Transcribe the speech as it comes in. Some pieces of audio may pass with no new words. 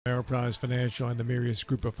Ameriprise Financial and the Mirius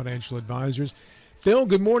Group of Financial Advisors. Phil,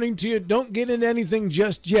 good morning to you. Don't get into anything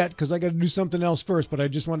just yet because I got to do something else first, but I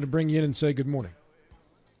just wanted to bring you in and say good morning.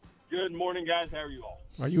 Good morning, guys. How are you all?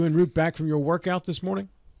 Are you en route back from your workout this morning?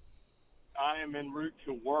 I am en route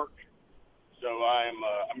to work, so I'm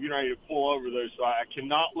getting ready to pull over though, so I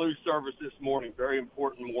cannot lose service this morning. Very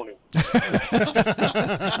important morning.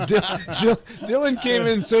 Dylan came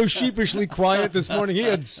in so sheepishly quiet this morning. He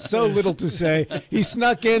had so little to say. He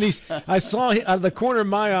snuck in. I saw out of the corner of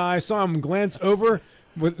my eye, I saw him glance over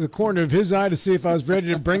with the corner of his eye to see if I was ready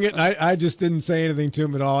to bring it, and I just didn't say anything to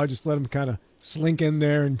him at all. I just let him kind of slink in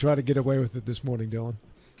there and try to get away with it this morning, Dylan.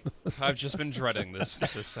 I've just been dreading this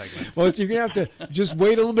segment. Well, you're going to have to just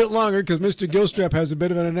wait a little bit longer because Mr. Gilstrap has a bit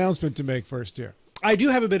of an announcement to make first here. I do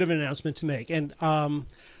have a bit of an announcement to make, and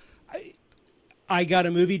I got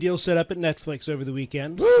a movie deal set up at Netflix over the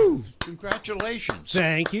weekend. Woo! Congratulations.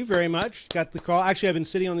 Thank you very much. Got the call. Actually, I've been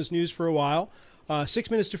sitting on this news for a while. 6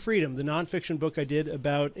 Minutes to Freedom, the nonfiction book I did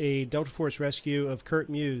about a Delta Force rescue of Kurt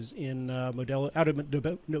Muse in out of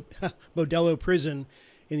Modelo Prison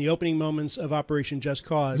in the opening moments of Operation Just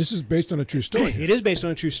Cause. This is based on a true story. It is based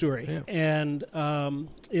on a true story, yeah. And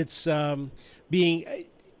it's a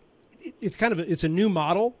new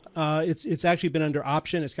model. It's actually been under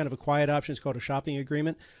option. It's kind of a quiet option. It's called a shopping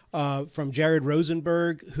agreement from Jared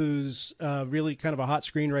Rosenberg, who's really kind of a hot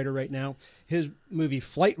screenwriter right now. His movie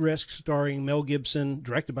Flight Risk, starring Mel Gibson,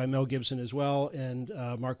 directed by Mel Gibson as well, and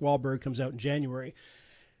Mark Wahlberg, comes out in January.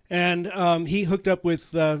 And he hooked up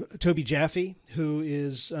with Toby Jaffe, who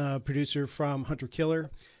is a producer from Hunter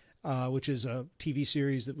Killer, which is a TV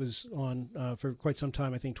series that was on for quite some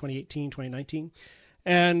time, I think 2018, 2019.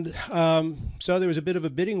 And so there was a bit of a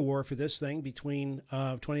bidding war for this thing between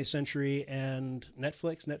 20th Century and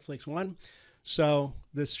Netflix. Netflix won. So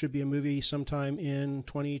this should be a movie sometime in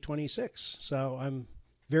 2026. So I'm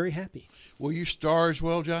very happy. Will you star as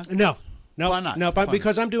well, John? No. Why not? No,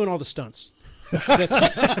 because I'm doing all the stunts. You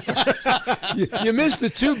missed the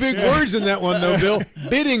two big words in that one, though, Bill.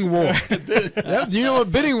 Bidding war. You know what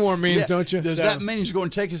bidding war means, don't you? Does that mean he's going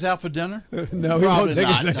to take us out for dinner? No, he won't take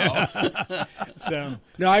us out.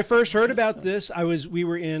 No, I first heard about this. We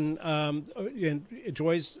were in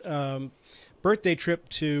Joy's birthday trip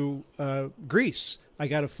to Greece. I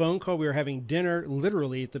got a phone call. We were having dinner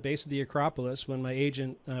literally at the base of the Acropolis when my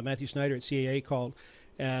agent, Matthew Snyder at CAA, called,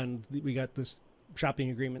 and we got this shopping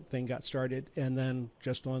agreement thing got started, and then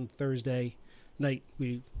just on Thursday night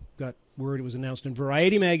we got word it was announced in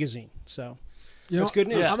Variety magazine. So that's good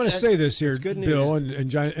news. I'm going to say this here, Bill, news.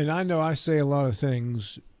 and John, and I know I say a lot of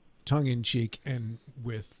things tongue in cheek and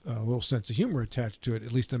with a little sense of humor attached to it,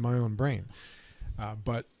 at least in my own brain.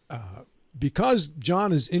 But because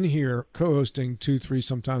John is in here co-hosting 2, 3,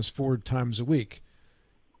 sometimes 4 times a week,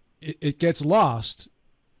 it gets lost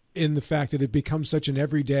in the fact that it becomes such an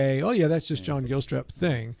everyday, oh yeah, that's just John Gilstrap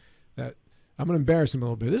thing, that I'm going to embarrass him a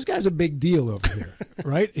little bit. This guy's a big deal over here,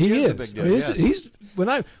 right? He is. A big deal, yes.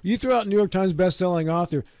 You throw out New York Times best-selling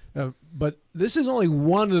author, but this is only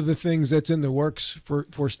one of the things that's in the works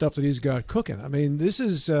for stuff that he's got cooking. I mean, this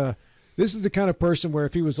is the kind of person where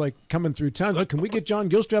if he was like coming through town, look, can we get John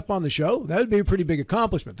Gilstrap on the show? That would be a pretty big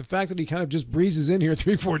accomplishment. The fact that he kind of just breezes in here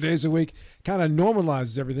 3-4 days a week kind of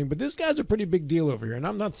normalizes everything. But this guy's a pretty big deal over here, and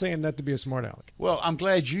I'm not saying that to be a smart aleck. Well, I'm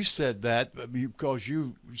glad you said that because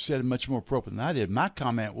you said it much more appropriate than I did. My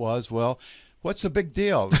comment was, well, what's the big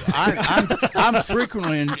deal? I'm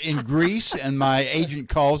frequently in Greece, and my agent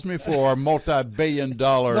calls me for a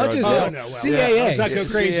multi-billion-dollar. Not just that. CAA. Not go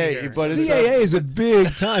crazy but CAA is a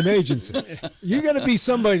big-time agency. You got to be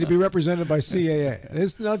somebody to be represented by CAA.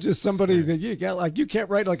 It's not just somebody that you got. Like you can't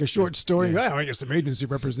write like a short story. Yeah. Well, I get some agency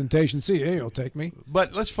representation. CAA will take me.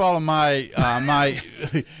 But let's follow my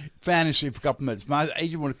fantasy for a couple minutes. My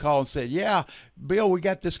agent would call and say, yeah, Bill, we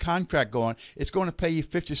got this contract going. It's going to pay you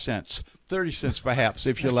 50 cents, 30 cents perhaps,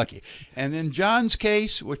 if you're lucky. And in John's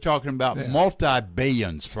case, we're talking about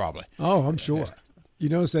multi-billions probably. Oh, I'm sure. You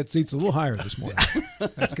notice that seat's a little higher this morning.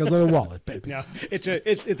 That's because of the wallet, baby. No,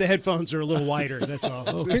 the headphones are a little wider. That's all.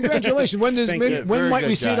 Oh, congratulations. When might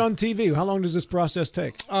we see it on TV? How long does this process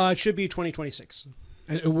take? It should be 2026.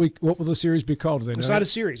 And what will the series be called? It's not a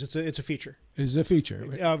series. It's a feature. It's a feature.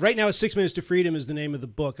 Right now, it's 6 Minutes to Freedom is the name of the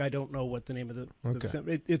book. I don't know what the name of the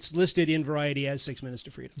film. It's listed in Variety as 6 Minutes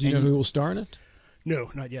to Freedom. Do you know who will star in it?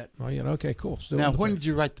 No, not yet. Oh, yeah. Okay, cool. Still now, when did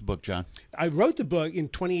you write the book, John? I wrote the book in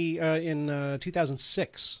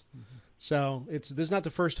 2006. So this is not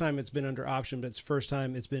the first time it's been under option, but it's the first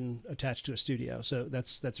time it's been attached to a studio. So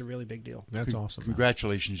that's a really big deal. That's awesome.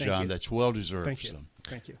 Congratulations, Thank John. you. That's well deserved. Thank you. So.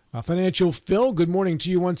 Thank you. Financial Phil, good morning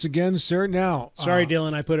to you once again, sir. Now, Sorry,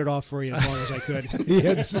 Dylan, I put it off for you as long as I could.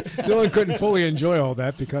 Dylan couldn't fully enjoy all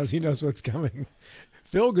that because he knows what's coming.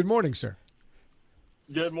 Phil, good morning, sir.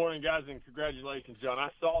 Good morning, guys, and congratulations, John.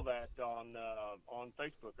 I saw that on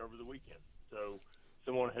Facebook over the weekend. So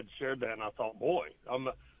someone had shared that, and I thought, boy,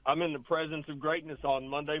 I'm in the presence of greatness on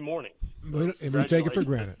Monday mornings. So and we take it for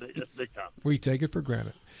granted. It's big time. We take it for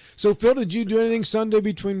granted. So, Phil, did you do anything Sunday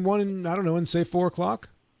between 1 and, I don't know, and say 4 o'clock?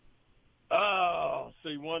 Oh,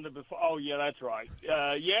 see, one to before. Oh, yeah, that's right.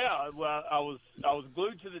 Well, I was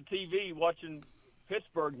glued to the TV watching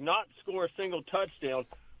Pittsburgh not score a single touchdown,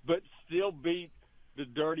 but still beat the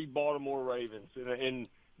dirty Baltimore Ravens. And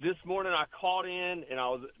this morning I caught in, and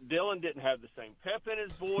Dylan didn't have the same pep in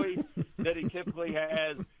his voice that he typically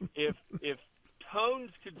has. If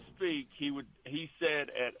tones could speak, he said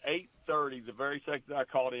at 8:30, the very second I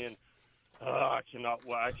called in, I cannot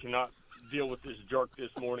deal with this jerk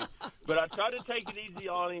this morning. But I tried to take it easy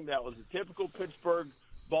on him. That was a typical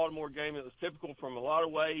Pittsburgh-Baltimore game. It was typical from a lot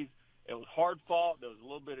of ways. It was hard fought. There was a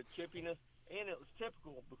little bit of chippiness. And it was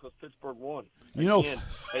typical because Pittsburgh won. Again,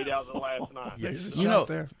 8 out of the last 9. Yes.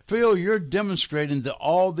 Phil, you're demonstrating to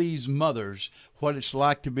all these mothers what it's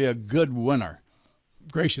like to be a good winner.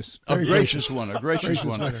 Gracious. A gracious winner.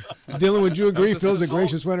 Dylan, would you agree Phil's a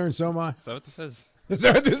gracious winner, and so am I? Is that what this is? Is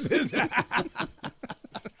that what this is?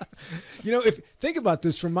 Think about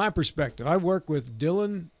this from my perspective. I work with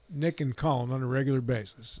Dylan, Nick, and Colin on a regular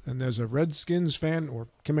basis. And there's a Redskins fan, or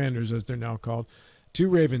Commanders as they're now called, 2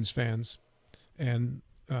 Ravens fans, and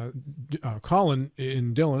Colin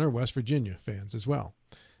and Dylan are West Virginia fans as well.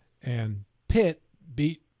 And Pitt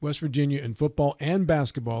beat West Virginia in football and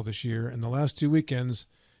basketball this year in the last 2 weekends.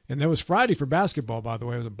 And that was Friday for basketball, by the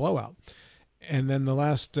way. It was a blowout. And then the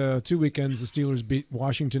last 2 weekends, the Steelers beat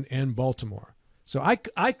Washington and Baltimore. So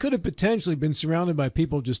I could have potentially been surrounded by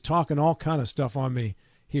people just talking all kind of stuff on me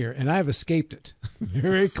here, and I have escaped it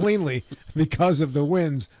very cleanly because of the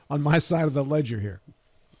wins on my side of the ledger here.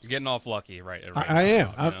 You're getting off lucky, right? I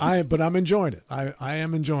am. But I'm enjoying it. I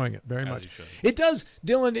am enjoying it very much. It does,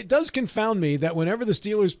 Dylan, it does confound me that whenever the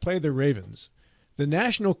Steelers play the Ravens, the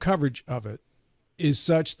national coverage of it is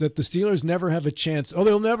such that the Steelers never have a chance.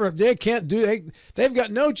 They've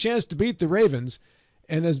got no chance to beat the Ravens.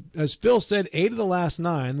 And as Phil said, 8 of the last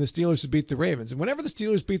 9, the Steelers have beat the Ravens. And whenever the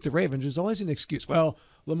Steelers beat the Ravens, there's always an excuse. Well,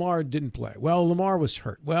 Lamar didn't play. Well, Lamar was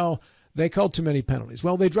hurt. Well, they called too many penalties.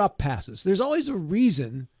 Well, they dropped passes. There's always a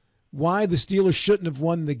reason why the Steelers shouldn't have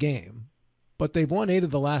won the game. But they've won 8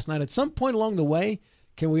 of the last 9. At some point along the way,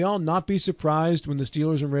 can we all not be surprised when the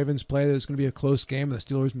Steelers and Ravens play that it's going to be a close game and the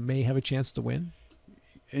Steelers may have a chance to win?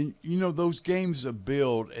 And, those games are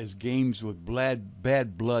billed as games with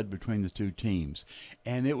bad blood between the two teams.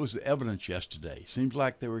 And it was evidence yesterday. Seems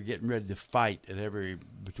like they were getting ready to fight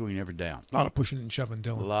between every down. A lot of pushing and shoving,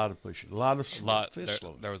 Dylan. A lot of pushing. A lot of fist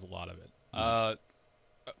slow. There was a lot of it.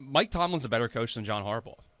 Mike Tomlin's a better coach than John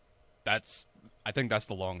Harbaugh. I think that's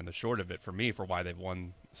the long and the short of it for me, for why they've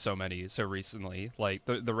won so many so recently. Like,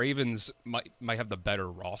 the Ravens might have the better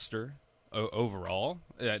roster overall.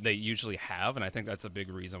 They usually have, and I think that's a big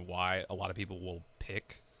reason why a lot of people will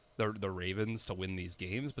pick the Ravens to win these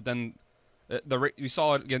games. But then you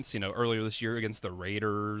saw it against, earlier this year against the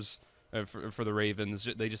Raiders for the Ravens.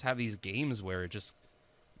 They just have these games where it just,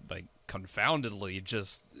 like, confoundedly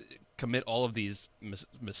just commit all of these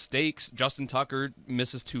mistakes. Justin Tucker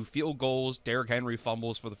misses 2 field goals. Derrick Henry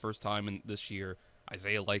fumbles for the first time this year.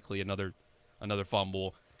 Isaiah Likely another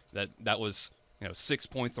fumble. That was 6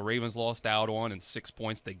 points the Ravens lost out on, and 6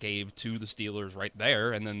 points they gave to the Steelers right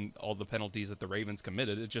there, and then all the penalties that the Ravens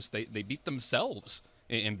committed. It just they beat themselves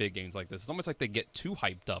in big games like this. It's almost like they get too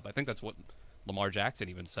hyped up. I think that's what Lamar Jackson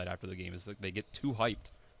even said after the game, is that they get too hyped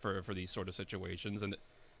for these sort of situations, and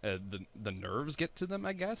the nerves get to them,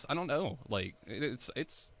 I guess. I don't know. Like,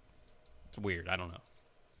 it's weird. I don't know.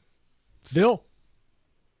 Phil,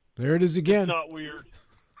 there it is again. It's not weird.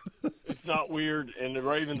 It's not weird, and the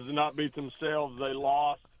Ravens did not beat themselves. They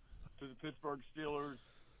lost to the Pittsburgh Steelers,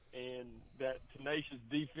 and that tenacious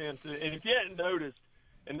defense. And if you hadn't noticed,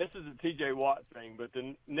 and this is a T.J. Watt thing, but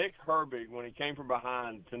Nick Herbig, when he came from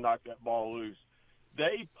behind to knock that ball loose,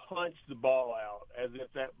 they punched the ball out as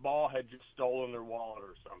if that ball had just stolen their wallet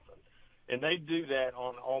or something. And they do that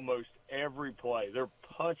on almost every play. They're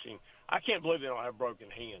punching. I can't believe they don't have broken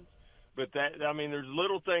hands. But there's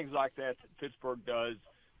little things like that Pittsburgh does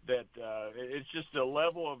that it's just a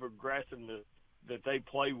level of aggressiveness that they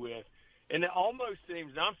play with. And it almost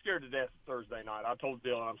seems, and I'm scared to death Thursday night. I told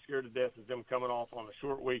Dylan I'm scared to death of them coming off on a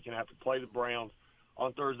short week and have to play the Browns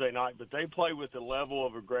on Thursday night. But they play with a level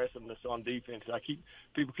of aggressiveness on defense.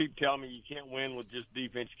 People keep telling me you can't win with just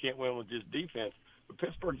defense. You can't win with just defense. But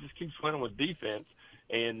Pittsburgh just keeps winning with defense,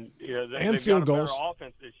 and they've got a better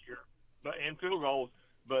offense this year, and field goals.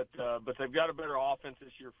 But they've got a better offense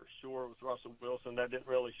this year for sure with Russell Wilson. That didn't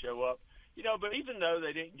really show up, But even though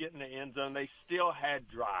they didn't get in the end zone, they still had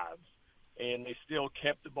drives, and they still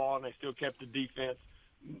kept the ball, and they still kept the defense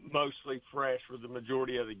mostly fresh for the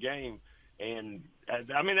majority of the game. And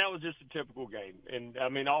I mean, that was just a typical game. And I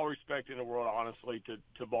mean, all respect in the world, honestly,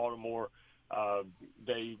 to Baltimore.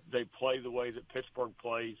 They play the way that Pittsburgh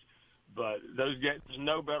plays, but those guys, there's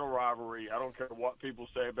no better rivalry. I don't care what people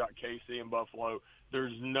say about KC and Buffalo.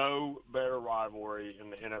 There's no better rivalry in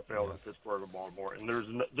the NFL than Pittsburgh and Baltimore, and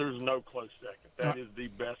there's no close second. That is the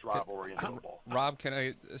best rivalry in football. Rob,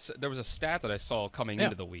 there was a stat that I saw coming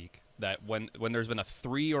into the week that when there's been a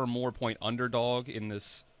 3 or more point underdog in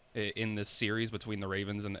this series between the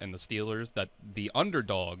Ravens and the Steelers, that the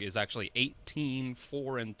underdog is actually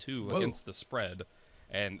 18-4-2 against the spread,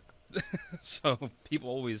 and so people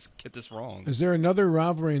always get this wrong. Is there another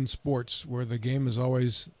rivalry in sports where the game is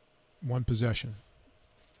always one possession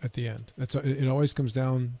at the end? It always comes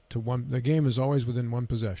down to one. The game is always within one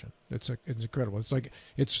possession. It's incredible.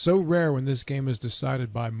 It's so rare when this game is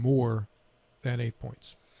decided by more than 8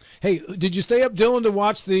 points. Hey, did you stay up, Dylan, to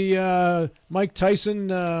watch the Mike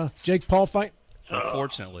Tyson Jake Paul fight?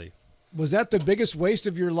 Unfortunately. Was that the biggest waste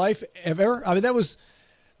of your life ever? I mean, that was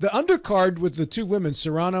the undercard with the two women,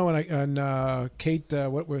 Serrano and Kate.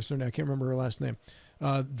 What was her name? I can't remember her last name.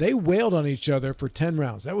 They wailed on each other for 10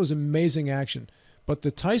 rounds. That was amazing action. But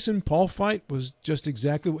the Tyson-Paul fight was just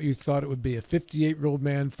exactly what you thought it would be, a 58-year-old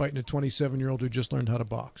man fighting a 27-year-old who just learned how to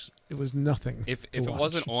box. It was nothing. If it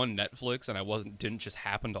wasn't on Netflix and didn't just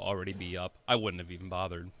happen to already be up, I wouldn't have even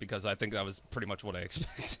bothered, because I think that was pretty much what I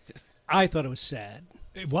expected. I thought it was sad.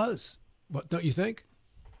 It was. What, don't you think?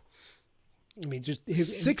 I mean, just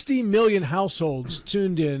 60 million households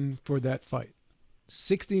tuned in for that fight.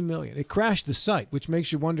 60 million. It crashed the site, which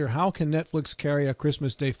makes you wonder, how can Netflix carry a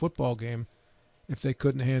Christmas Day football game if they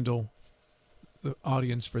couldn't handle the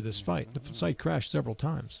audience for this fight? The site crashed several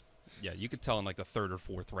times. Yeah, you could tell in like the third or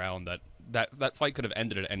fourth round that fight could have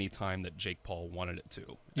ended at any time that Jake Paul wanted it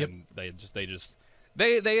to. Yep. And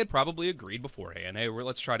they had probably agreed beforehand, hey,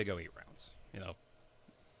 let's try to go 8 rounds.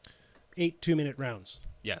 8 2-minute rounds.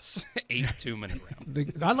 Yes, 8 2-minute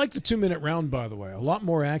rounds. I like the 2-minute round, by the way. A lot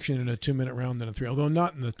more action in a 2-minute round than a 3. Although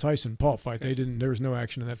not in the Tyson-Paul fight, there was no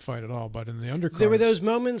action in that fight at all. But in the undercard, there were those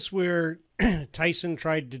moments where Tyson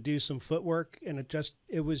tried to do some footwork, and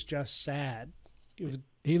it was just sad.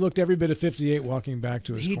 He looked every bit of 58 walking back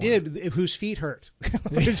to his corner. Did. Whose feet hurt?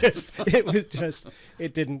 He stepped on his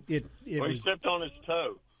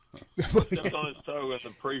toe. Stepped on his toe in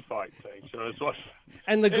the pre-fight thing. So it's what.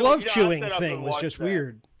 And the glove chewing thing was just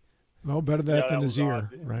weird. Well, better that than his ear,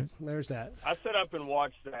 right? There's that. I sat up and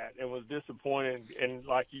watched that and was disappointed, and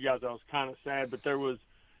like you guys, I was kind of sad. But there was,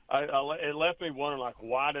 it left me wondering, like,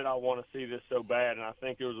 why did I want to see this so bad? And I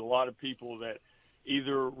think there was a lot of people that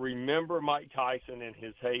either remember Mike Tyson in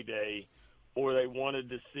his heyday, or they wanted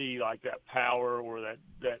to see like that power or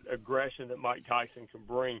that aggression that Mike Tyson can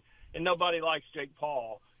bring. And nobody likes Jake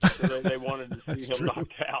Paul, so they wanted to see him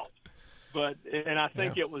knocked out. And I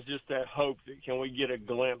think it was just that hope that, can we get a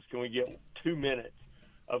glimpse, can we get 2 minutes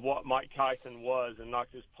of what Mike Tyson was and knock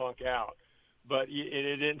this punk out? But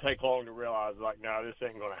it didn't take long to realize, like, no, this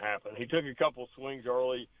ain't going to happen. He took a couple swings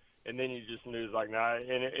early, and then you just knew, like, nah.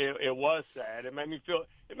 And it was sad. It made me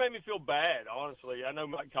feel bad, honestly. I know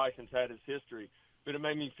Mike Tyson's had his history, but it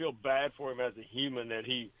made me feel bad for him as a human, that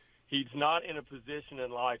he's not in a position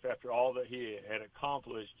in life after all that he had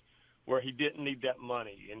accomplished where he didn't need that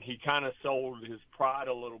money, and he kind of sold his pride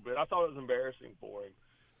a little bit. I thought it was embarrassing for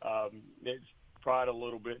him. It's pride a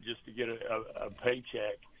little bit just to get a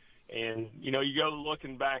paycheck. And, you go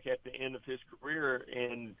looking back at the end of his career,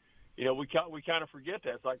 and, we kind of forget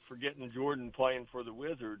that. It's like forgetting Jordan playing for the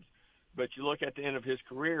Wizards. But you look at the end of his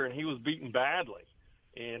career, and he was beaten badly.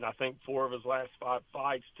 And I think 4 of his last 5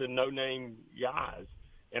 fights to no-name guys.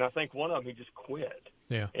 And I think one of them he just quit.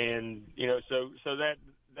 Yeah. And, so that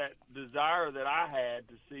desire that I had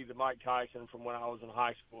to see the Mike Tyson from when I was in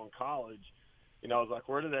high school and college, I was like,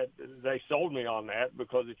 where did they sold me on that?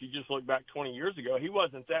 Because if you just look back 20 years ago, he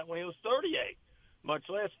wasn't that when he was 38, much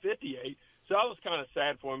less 58. So I was kind of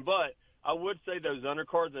sad for him. But I would say those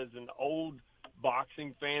undercards, as an old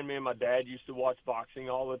boxing fan, me and my dad used to watch boxing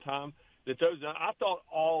all the time, I thought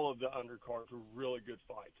all of the undercards were really good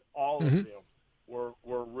fights. All of them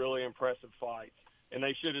were really impressive fights. And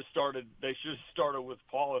they should have started with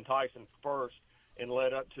Paul and Tyson first and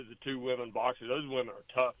led up to the two women boxers. Those women are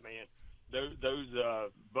tough, man. Those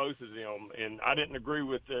both of them, and I didn't agree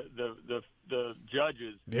with the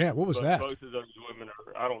judges. Yeah, what was but that? Both of those women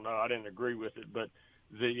are. I don't know. I didn't agree with it, but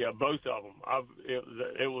the both of them,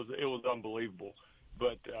 it was unbelievable.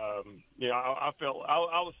 But I felt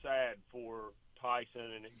I was sad for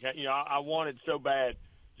Tyson, and I wanted so bad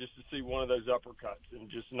just to see one of those uppercuts and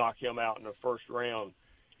just knock him out in the first round.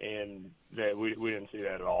 And that we didn't see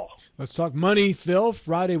that at all. Let's talk money, Phil.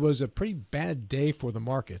 Friday was a pretty bad day for the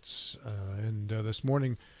markets, and this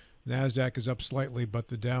morning, NASDAQ is up slightly, but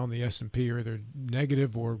the Dow and the S&P are either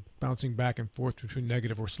negative or bouncing back and forth between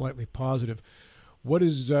negative or slightly positive. What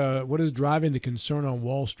is driving the concern on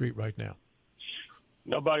Wall Street right now?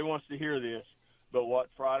 Nobody wants to hear this, but what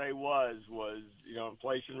Friday was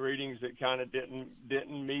inflation readings that kind of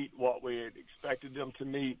didn't meet what we had expected them to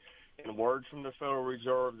meet. And words from the Federal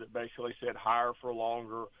Reserve that basically said higher for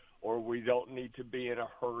longer, or we don't need to be in a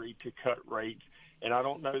hurry to cut rates. And I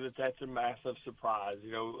don't know that that's a massive surprise.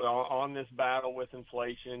 On this battle with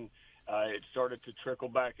inflation, it started to trickle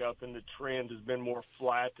back up, and the trend has been more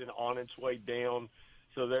flat and on its way down.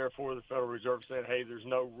 So therefore, the Federal Reserve said, hey, there's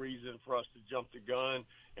no reason for us to jump the gun.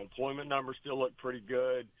 Employment numbers still look pretty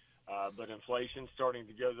good. But inflation's starting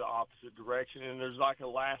to go the opposite direction, and there's like a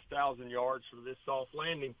last 1,000 yards for this soft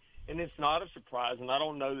landing. And it's not a surprise, and I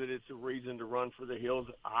don't know that it's a reason to run for the hills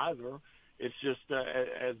either. It's just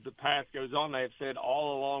as the path goes on, they have said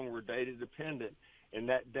all along we're data dependent, and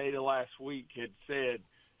that data last week had said,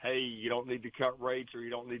 hey, you don't need to cut rates or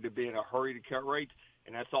you don't need to be in a hurry to cut rates,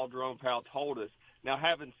 and that's all Jerome Powell told us. Now,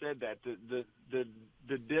 having said that,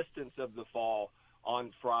 the distance of the fall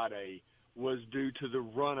on Friday was due to the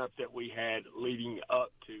run-up that we had leading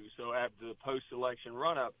up to. So after the post-election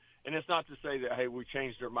run-up, and it's not to say that, hey, we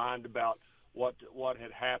changed our mind about what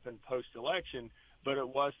had happened post-election, but it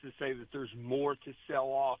was to say that there's more to sell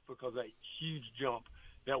off because of a huge jump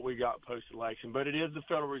that we got post-election. But it is the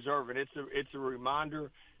Federal Reserve, and it's a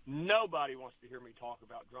reminder. Nobody wants to hear me talk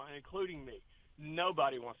about drawing, including me.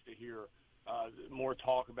 Nobody wants to hear more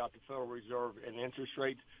talk about the Federal Reserve and interest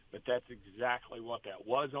rates, but that's exactly what that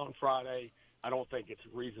was on Friday. I don't think it's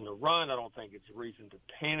a reason to run. I don't think it's a reason to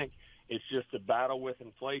panic. It's just a battle with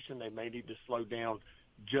inflation. They may need to slow down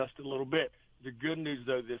just a little bit. The good news,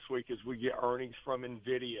 though, this week is we get earnings from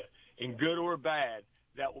NVIDIA. And good or bad,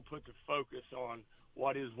 that will put the focus on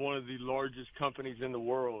what is one of the largest companies in the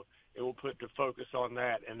world. It will put the focus on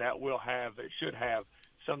that, and that should have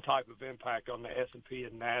some type of impact on the S&P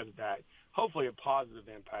and NASDAQ, hopefully a positive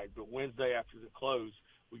impact. But Wednesday after the close,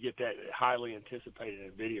 we get that highly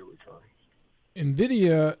anticipated NVIDIA return.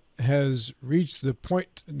 NVIDIA has reached the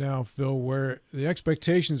point now, Phil, where the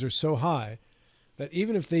expectations are so high that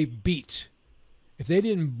even if they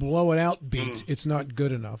didn't blow it out it's not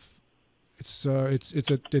good enough. It's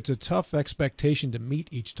a tough expectation to meet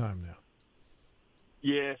each time now.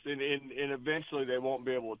 Yes, and eventually they won't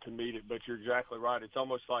be able to meet it, but you're exactly right. It's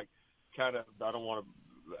almost like I don't want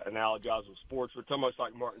to analogize with sports, but it's almost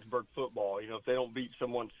like Martinsburg football. If they don't beat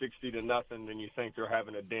someone 60-0, then you think they're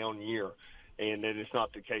having a down year. And then it's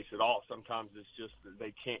not the case at all. Sometimes it's just that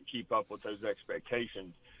they can't keep up with those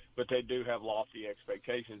expectations, but they do have lofty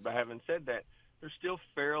expectations. But having said that, they're still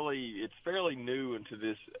it's fairly new into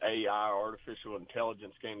this AI, artificial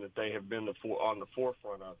intelligence game that they have been on the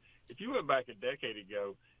forefront of. If you went back a decade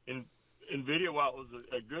ago, NVIDIA, while it was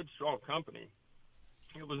a good, strong company,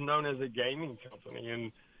 it was known as a gaming company,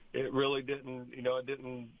 and it really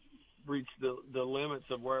didn't reach the limits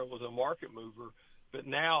of where it was a market mover. But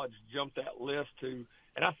now it's jumped that list to,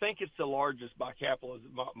 and I think it's the largest by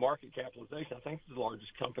market capitalization. I think it's the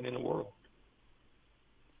largest company in the world.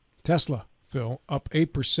 Tesla, Phil, up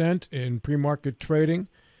 8% in pre-market trading.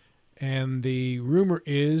 And the rumor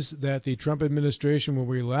is that the Trump administration will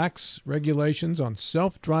relax regulations on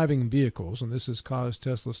self-driving vehicles, and this has caused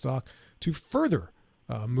Tesla stock to further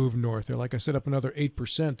move north. They're, like I said, up another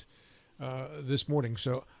 8% this morning.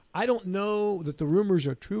 So I don't know that the rumors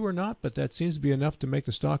are true or not, but that seems to be enough to make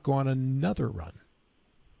the stock go on another run.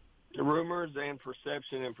 The rumors and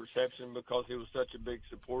perception because he was such a big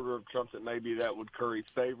supporter of Trump that maybe that would curry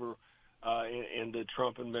favor in the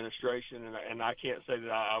Trump administration. And I can't say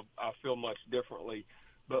that I feel much differently.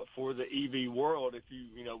 But for the EV world,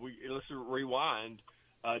 let's rewind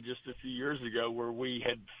just a few years ago where we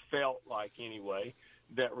had felt like anyway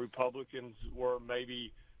that Republicans were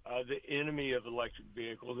maybe the enemy of electric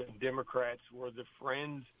vehicles, and Democrats were the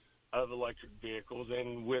friends of electric vehicles.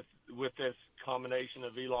 And with this combination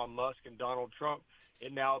of Elon Musk and Donald Trump,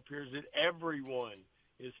 it now appears that everyone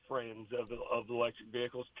his friends of the electric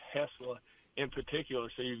vehicles, Tesla in particular.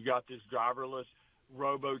 So you've got this driverless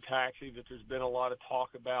robo-taxi that there's been a lot of talk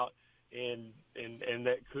about, and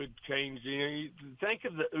that could change. You know, you think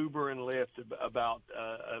of the Uber and Lyft about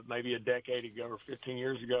maybe a decade ago or 15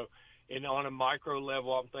 years ago, and on a micro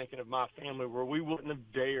level, I'm thinking of my family where we wouldn't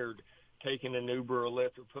have dared taking an Uber or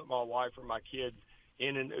Lyft or put my wife or my kids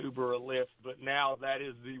in an Uber or Lyft, but now that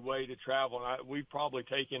is the way to travel. And we've probably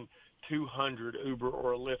taken 200 Uber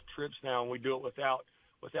or Lyft trips now, and we do it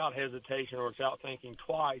without hesitation or without thinking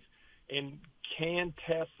twice. And can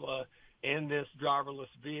Tesla and this driverless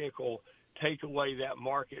vehicle take away that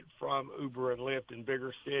market from Uber and Lyft in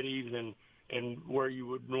bigger cities and where you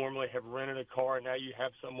would normally have rented a car, and now you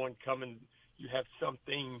have something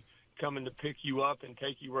coming to pick you up and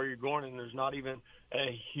take you where you're going, and there's not even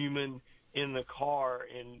a human in the car,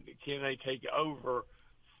 and can they take over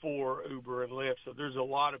for Uber and Lyft? So there's a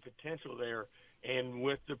lot of potential there. And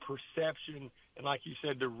with the perception, and like you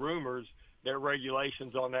said, the rumors, their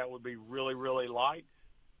regulations on that would be really, really light.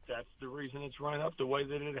 That's the reason it's run up the way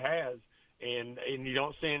that it has. And you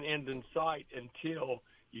don't see an end in sight until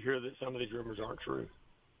you hear that some of these rumors aren't true.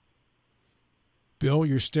 Bill,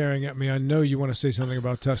 you're staring at me. I know you want to say something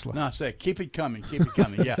about Tesla. No, I say keep it coming, keep it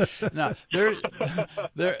coming. Yeah. Now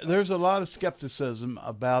there's a lot of skepticism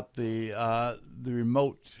about the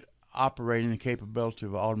remote operating capability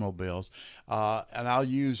of automobiles, and I'll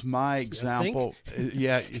use my example.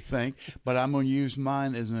 Yeah, you think, but I'm going to use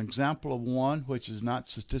mine as an example of one which is not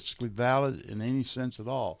statistically valid in any sense at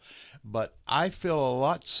all. But I feel a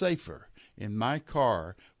lot safer in my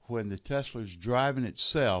car when the Tesla is driving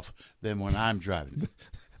itself than when I'm driving it.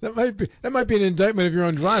 That might be an indictment of your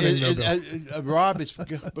own driving. Rob, it's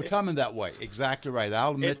becoming that way. Exactly right.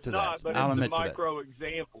 I'll admit to that. But I'll it's admit a micro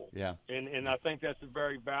example. Yeah. And I think that's a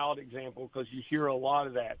very valid example because you hear a lot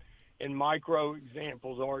of that. And micro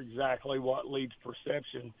examples are exactly what leads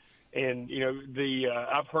perception. And you know,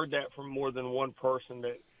 I've heard that from more than one person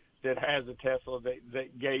that has a Tesla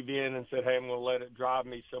that gave in and said, "Hey, I'm going to let it drive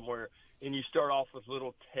me somewhere." And you start off with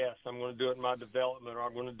little tests. I'm going to do it in my development, or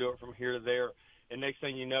I'm going to do it from here to there. And next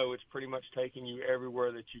thing you know, it's pretty much taking you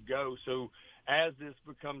everywhere that you go. So as this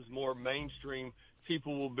becomes more mainstream,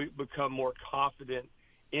 people will become more confident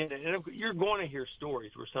in it. And you're going to hear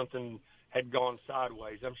stories where something had gone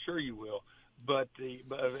sideways. I'm sure you will. But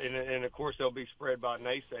of course, they'll be spread by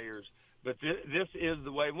naysayers. But this is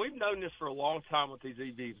the way. And we've known this for a long time with these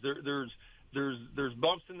EVs. There's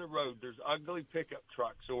bumps in the road. There's ugly pickup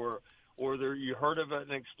trucks, or you heard of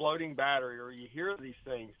an exploding battery, or you hear these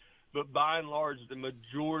things. But by and large, the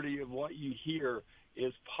majority of what you hear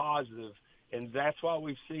is positive, and that's why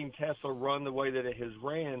we've seen Tesla run the way that it has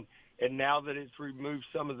ran. And now that it's removed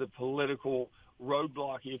some of the political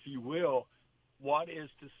roadblock, if you will, what is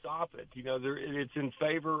to stop it? You know, it's in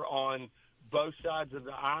favor on both sides of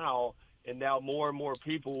the aisle, and now more and more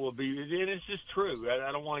people will be. And it's just true.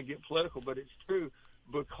 I don't want to get political, but it's true.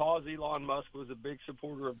 Because Elon Musk was a big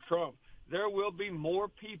supporter of Trump, there will be more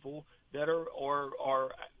people that are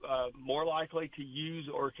more likely to use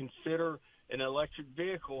or consider an electric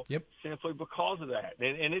vehicle simply because of that.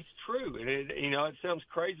 And it's true. And it sounds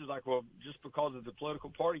crazy, like, well, just because of the political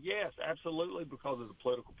party. Yes, absolutely, because of the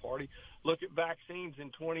political party. Look at vaccines in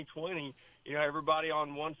 2020. You know, everybody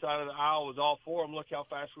on one side of the aisle was all for them. Look how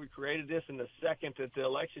fast we created this. And the second that the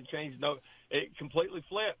election changed, it completely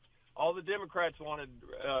flipped. All the Democrats wanted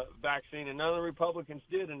vaccine, and none of the Republicans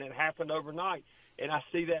did, and it happened overnight. And I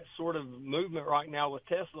see that sort of movement right now with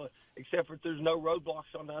Tesla, except for there's no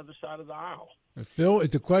roadblocks on the other side of the aisle. Phil,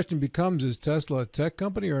 the question becomes, is Tesla a tech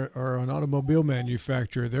company or an automobile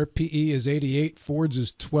manufacturer? Their PE is 88, Ford's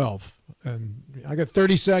is 12. And I got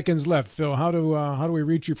 30 seconds left. Phil, how do we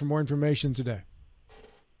reach you for more information today?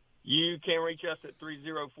 You can reach us at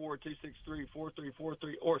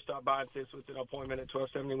 304-263-4343 or stop by and see us with an appointment at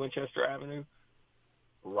 1270 Winchester Avenue,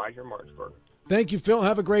 right here in Martinsburg. Thank you, Phil.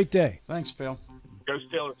 Have a great day. Thanks, Phil. Go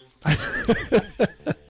Steelers.